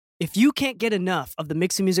If you can't get enough of the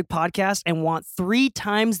Mixing Music podcast and want 3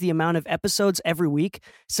 times the amount of episodes every week,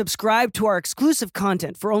 subscribe to our exclusive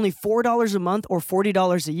content for only $4 a month or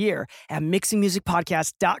 $40 a year at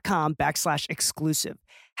mixingmusicpodcast.com/exclusive.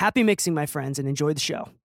 Happy mixing, my friends, and enjoy the show.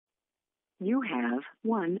 You have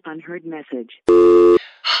one unheard message.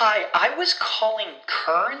 Hi, I was calling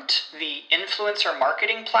Current, the influencer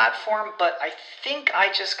marketing platform, but I think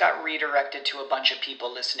I just got redirected to a bunch of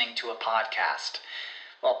people listening to a podcast.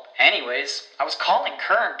 Well, anyways, I was calling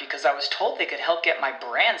Current because I was told they could help get my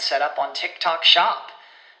brand set up on TikTok Shop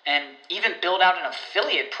and even build out an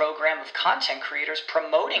affiliate program of content creators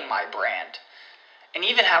promoting my brand. And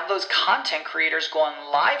even have those content creators go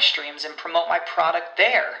on live streams and promote my product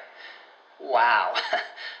there. Wow,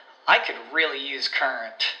 I could really use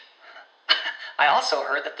Current. I also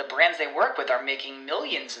heard that the brands they work with are making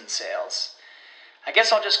millions in sales. I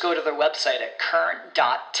guess I'll just go to their website at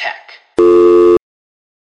current.tech.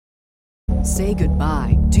 Say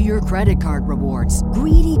goodbye to your credit card rewards.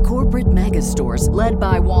 Greedy corporate mega stores, led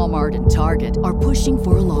by Walmart and Target, are pushing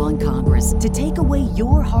for a law in Congress to take away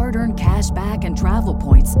your hard-earned cash back and travel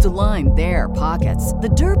points to line their pockets. The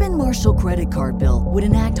Durbin-Marshall credit card bill would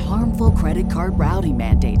enact harmful credit card routing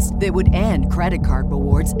mandates that would end credit card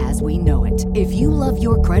rewards as we know it. If you love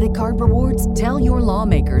your credit card rewards, tell your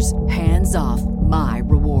lawmakers, hands off my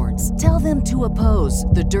rewards. Tell them to oppose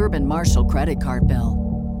the Durbin-Marshall credit card bill.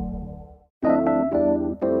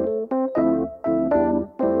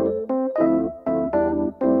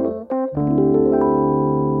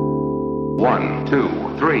 1, 2,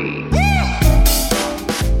 3.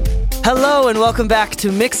 Hello and welcome back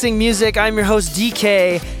to Mixing Music. I'm your host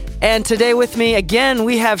DK, and today with me again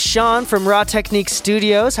we have Sean from Raw Technique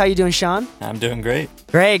Studios. How you doing, Sean? I'm doing great.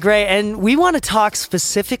 Great. And we want to talk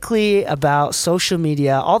specifically about social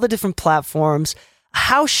media, all the different platforms,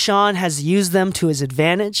 how Sean has used them to his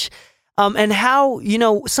advantage, and how,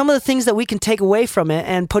 some of the things that we can take away from it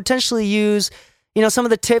and potentially use, some of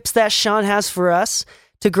the tips that Sean has for us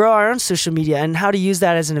to grow our own social media and how to use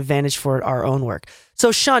that as an advantage for our own work.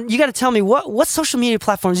 So Sean, you got to tell me what social media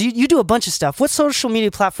platforms, you do a bunch of stuff. What social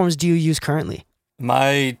media platforms do you use currently?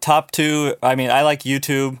 My top 2, I like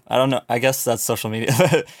YouTube. I don't know, I guess that's social media,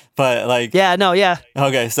 but Yeah.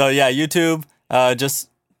 Okay, so YouTube, just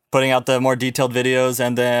putting out the more detailed videos,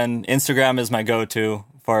 and then Instagram is my go-to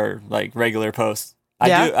for regular posts.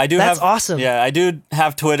 I do that's have, awesome. Yeah, I do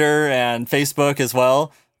have Twitter and Facebook as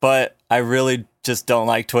well, but I really just don't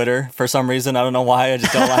like Twitter for some reason. I don't know why. I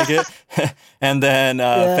just don't like it. And then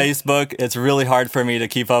Facebook, it's really hard for me to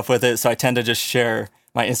keep up with it. So I tend to just share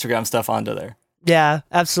my Instagram stuff onto there. Yeah,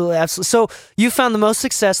 absolutely. So you found the most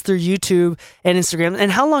success through YouTube and Instagram.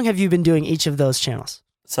 And how long have you been doing each of those channels?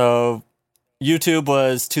 So YouTube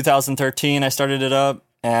was 2013. I started it up.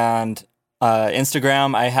 And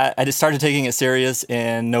Instagram, I just started taking it serious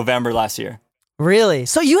in November last year. Really?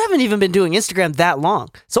 So you haven't even been doing Instagram that long.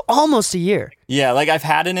 So almost a year. Yeah, I've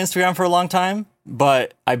had an Instagram for a long time,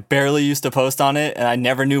 but I barely used to post on it, and I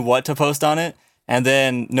never knew what to post on it. And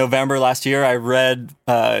then November last year, I read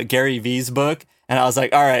Gary Vee's book, and I was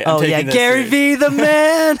like, all right, I'm taking this Gary Vee, the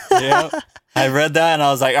man. Yeah, I read that, and I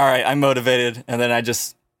was like, all right, I'm motivated. And then I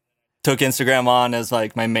just took Instagram on as my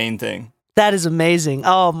main thing. That is amazing.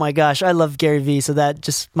 Oh my gosh. I love Gary Vee. So that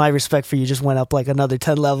just, my respect for you just went up another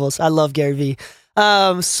 10 levels. I love Gary Vee.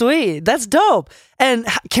 Sweet. That's dope. And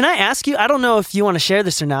can I ask you, I don't know if you want to share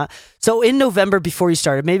this or not. So in November before you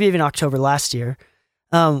started, maybe even October last year,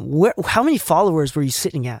 how many followers were you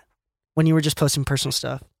sitting at when you were just posting personal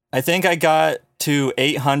stuff? I think I got to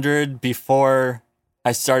 800 before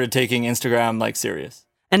I started taking Instagram serious.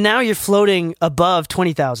 And now you're floating above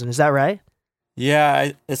 20,000. Is that right?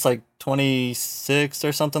 Yeah, it's 26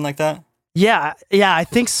 or something like that. Yeah, I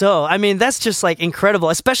think so. I mean, that's just incredible,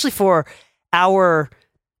 especially for you're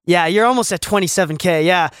almost at 27K.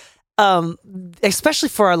 Yeah. Especially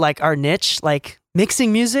for our niche,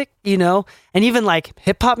 mixing music, and even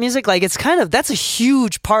hip hop music. It's that's a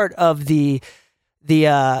huge part of the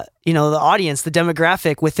audience, the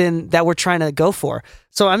demographic within that we're trying to go for.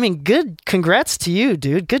 So, I mean, congrats to you,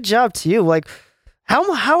 dude. Good job to you.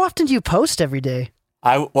 How often do you post every day?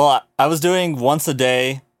 I was doing once a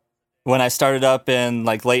day when I started up in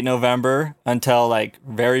late November until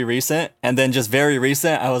very recent, and then just very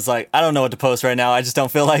recent I was I don't know what to post right now. I just don't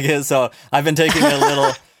feel like it. So I've been taking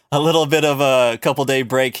a little bit of a couple day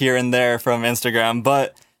break here and there from Instagram,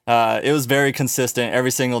 but it was very consistent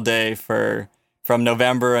every single day from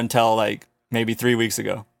November until maybe 3 weeks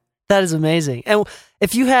ago. That is amazing. And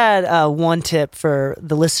if you had one tip for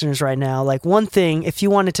the listeners right now, one thing, if you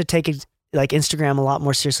wanted to take Instagram a lot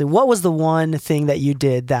more seriously, what was the one thing that you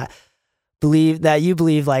did that you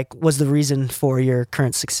believe like was the reason for your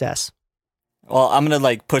current success? Well, I'm going to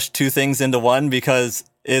like push two things into one because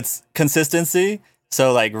it's consistency.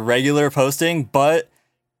 So like regular posting, but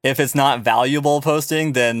if it's not valuable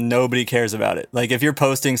posting, then nobody cares about it. Like if you're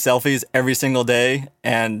posting selfies every single day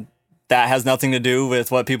and that has nothing to do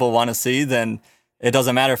with what people want to see, then it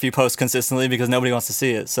doesn't matter if you post consistently because nobody wants to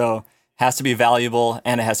see it. So it has to be valuable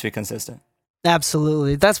and it has to be consistent.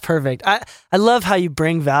 Absolutely. That's perfect. I love how you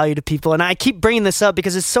bring value to people. And I keep bringing this up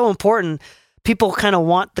because it's so important. People kind of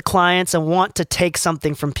want the clients and want to take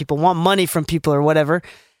something from people, want money from people or whatever.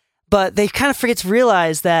 But they kind of forget to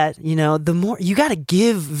realize that, the more you got to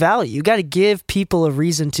give value, you got to give people a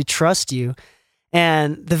reason to trust you.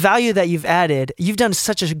 And the value that you've added, you've done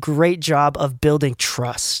such a great job of building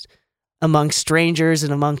trust among strangers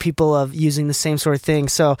and among people of using the same sort of thing.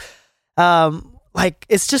 So,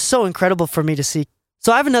 it's just so incredible for me to see.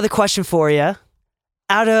 So I have another question for you.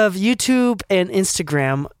 Out of YouTube and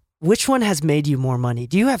Instagram, which one has made you more money?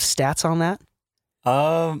 Do you have stats on that?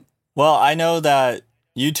 Well, I know that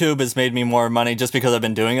YouTube has made me more money just because I've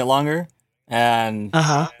been doing it longer. And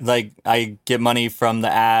like I get money from the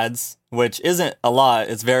ads, which isn't a lot.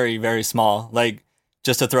 It's very, very small. Like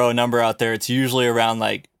just to throw a number out there, it's usually around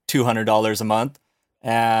like $200 a month.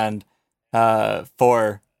 And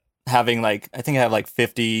for having like, I think I have like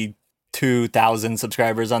 52,000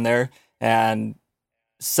 subscribers on there. And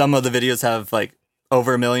some of the videos have like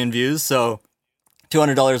over 1 million views. So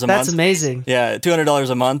 $200 a month. That's amazing. Yeah. $200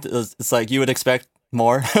 a month. It's like you would expect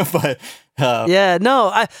more, but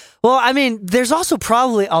there's also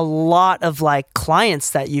probably a lot of like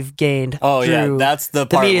clients that you've gained. Oh yeah, that's the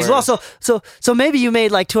part as well. So maybe you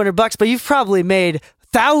made like $200, but you've probably made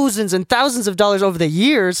thousands and thousands of dollars over the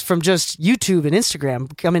years from just YouTube and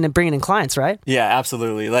Instagram coming and bringing in clients, right? Yeah,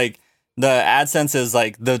 absolutely. Like the AdSense is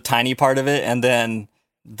like the tiny part of it, and then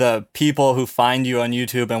the people who find you on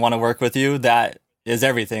YouTube and want to work with you, that is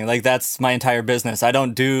everything. Like that's my entire business. I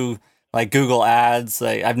don't do like Google ads.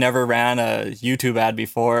 Like I've never ran a YouTube ad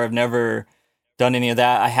before. I've never done any of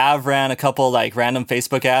that. I have ran a couple like random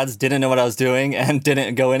Facebook ads, didn't know what I was doing and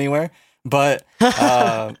didn't go anywhere. But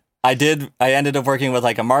I ended up working with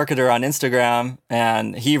like a marketer on Instagram,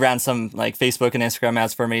 and he ran some like Facebook and Instagram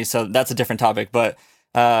ads for me. So that's a different topic. But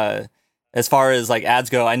as far as like ads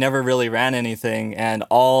go, I never really ran anything, and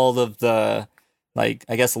all of the like,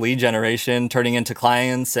 I guess, lead generation, turning into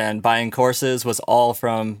clients and buying courses was all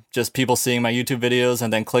from just people seeing my YouTube videos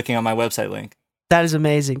and then clicking on my website link. That is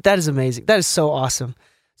amazing. That is amazing. That is so awesome.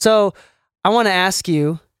 So I want to ask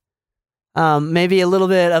you maybe a little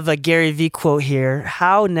bit of a Gary Vee quote here.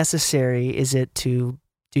 How necessary is it to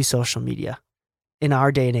do social media in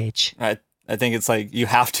our day and age? I think it's like you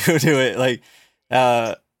have to do it. Like,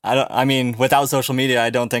 without social media, I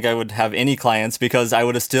don't think I would have any clients, because I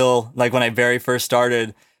would have still, like when I very first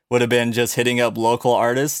started, would have been just hitting up local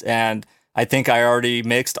artists. And I think I already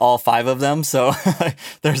mixed all 5 of them. So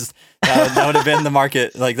that would have been the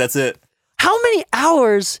market. Like, that's it. How many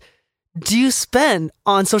hours do you spend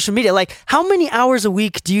on social media? Like, how many hours a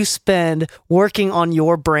week do you spend working on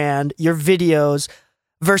your brand, your videos,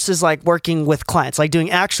 versus like working with clients, like doing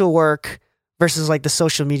actual work versus like the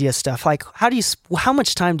social media stuff? Like, how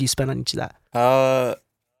much time do you spend on each of that?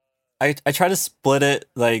 I try to split it.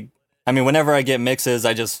 Like, whenever I get mixes,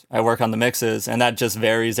 I work on the mixes, and that just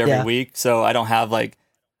varies every week. So I don't have like,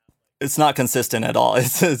 it's not consistent at all.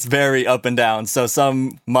 It's very up and down. So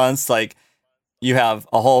some months, like, you have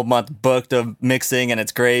a whole month booked of mixing and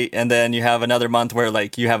it's great. And then you have another month where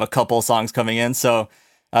like you have a couple songs coming in. So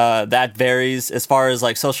that varies. As far as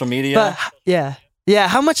like social media. But yeah.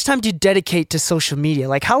 How much time do you dedicate to social media?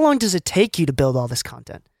 Like, how long does it take you to build all this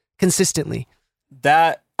content consistently?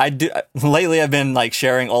 That I do. Lately, I've been like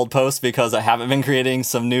sharing old posts because I haven't been creating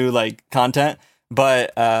some new like content,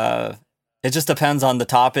 but it just depends on the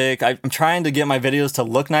topic. I'm trying to get my videos to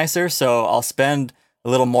look nicer, so I'll spend a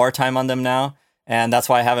little more time on them now. And that's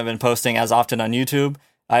why I haven't been posting as often on YouTube.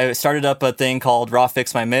 I started up a thing called Raw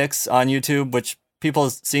Fix My Mix on YouTube, which people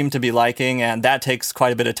seem to be liking. And that takes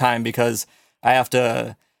quite a bit of time because I have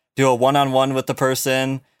to do a one-on-one with the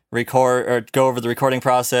person, record or go over the recording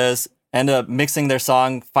process, end up mixing their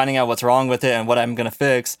song, finding out what's wrong with it and what I'm going to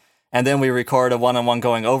fix. And then we record a one-on-one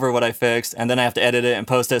going over what I fixed. And then I have to edit it and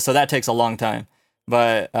post it. So that takes a long time.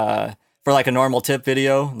 But for like a normal tip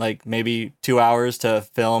video, like maybe 2 hours to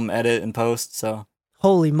film, edit, and post. So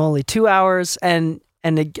holy moly, 2 hours. And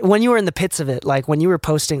when you were in the pits of it, like when you were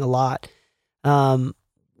posting a lot,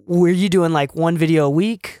 were you doing like one video a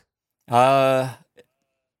week?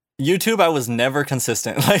 YouTube, I was never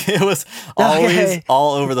consistent. Like it was always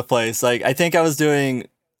all over the place. Like I think I was doing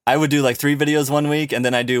I would do like 3 videos one week, and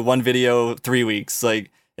then I do 1 video 3 weeks. Like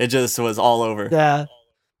it just was all over. Yeah.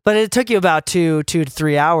 But it took you about 2 to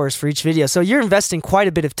 3 hours for each video. So you're investing quite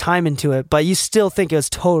a bit of time into it, but you still think it was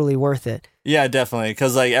totally worth it. Yeah, definitely.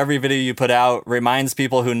 Because like every video you put out reminds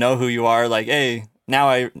people who know who you are, like, hey, now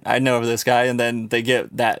I know this guy, and then they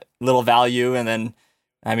get that little value, and then,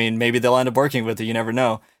 I mean, maybe they'll end up working with you. You never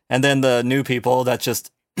know. And then the new people, that's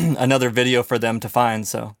just another video for them to find.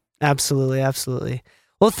 So absolutely, absolutely.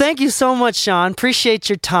 Well, thank you so much, Sean. Appreciate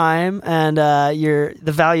your time and the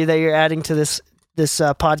value that you're adding to this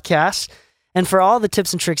podcast, and for all the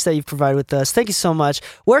tips and tricks that you've provided with us. Thank you so much.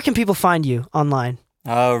 Where can people find you online?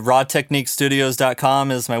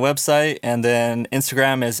 rawtechniquestudios.com is my website, and then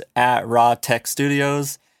Instagram is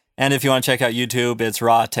 @rawtechstudios. And if you want to check out YouTube, it's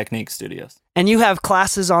Raw Technique Studios. And you have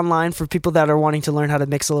classes online for people that are wanting to learn how to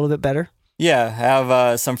mix a little bit better? Yeah, I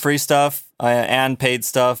have some free stuff and paid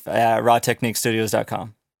stuff at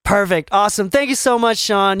rawtechniquestudios.com. Perfect. Awesome. Thank you so much,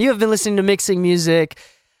 Sean. You have been listening to Mixing Music.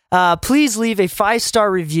 Please leave a 5-star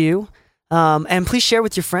review, and please share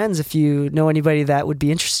with your friends if you know anybody that would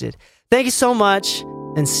be interested. Thank you so much,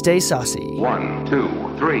 and stay saucy. 1, 2,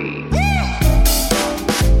 3.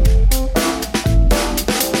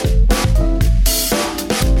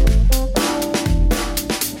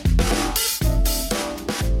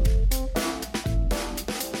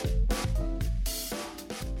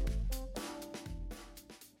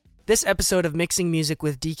 This episode of Mixing Music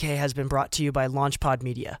with DK has been brought to you by LaunchPod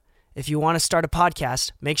Media. If you want to start a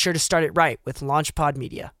podcast, make sure to start it right with LaunchPod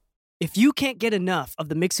Media. If you can't get enough of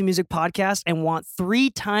the Mixing Music podcast and want 3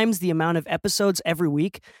 times the amount of episodes every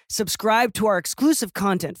week, subscribe to our exclusive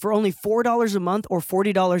content for only $4 a month or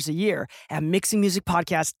 $40 a year at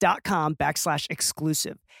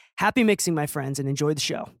mixingmusicpodcast.com/exclusive. Happy mixing, my friends, and enjoy the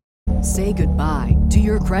show. Say goodbye to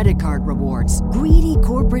your credit card rewards. Greedy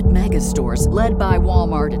corporate mega stores, led by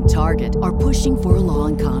Walmart and Target, are pushing for a law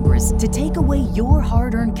in Congress to take away your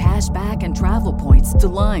hard-earned cash back and travel points to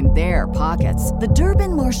line their pockets. The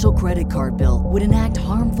Durbin-Marshall credit card bill would enact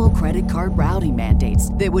harmful credit card routing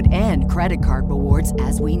mandates that would end credit card rewards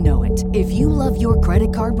as we know it. If you love your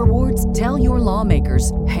credit card rewards, tell your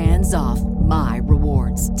lawmakers, hands off my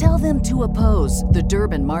rewards. Tell them to oppose the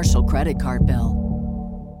Durbin-Marshall credit card bill.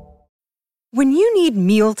 When you need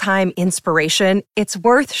mealtime inspiration, it's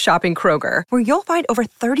worth shopping Kroger, where you'll find over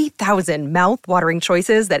 30,000 mouth-watering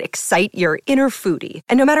choices that excite your inner foodie.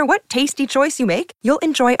 And no matter what tasty choice you make, you'll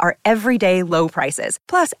enjoy our everyday low prices,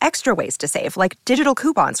 plus extra ways to save, like digital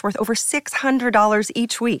coupons worth over $600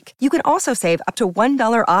 each week. You can also save up to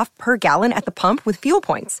 $1 off per gallon at the pump with fuel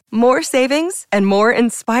points. More savings and more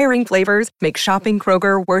inspiring flavors make shopping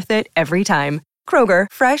Kroger worth it every time. Kroger,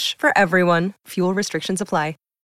 fresh for everyone. Fuel restrictions apply.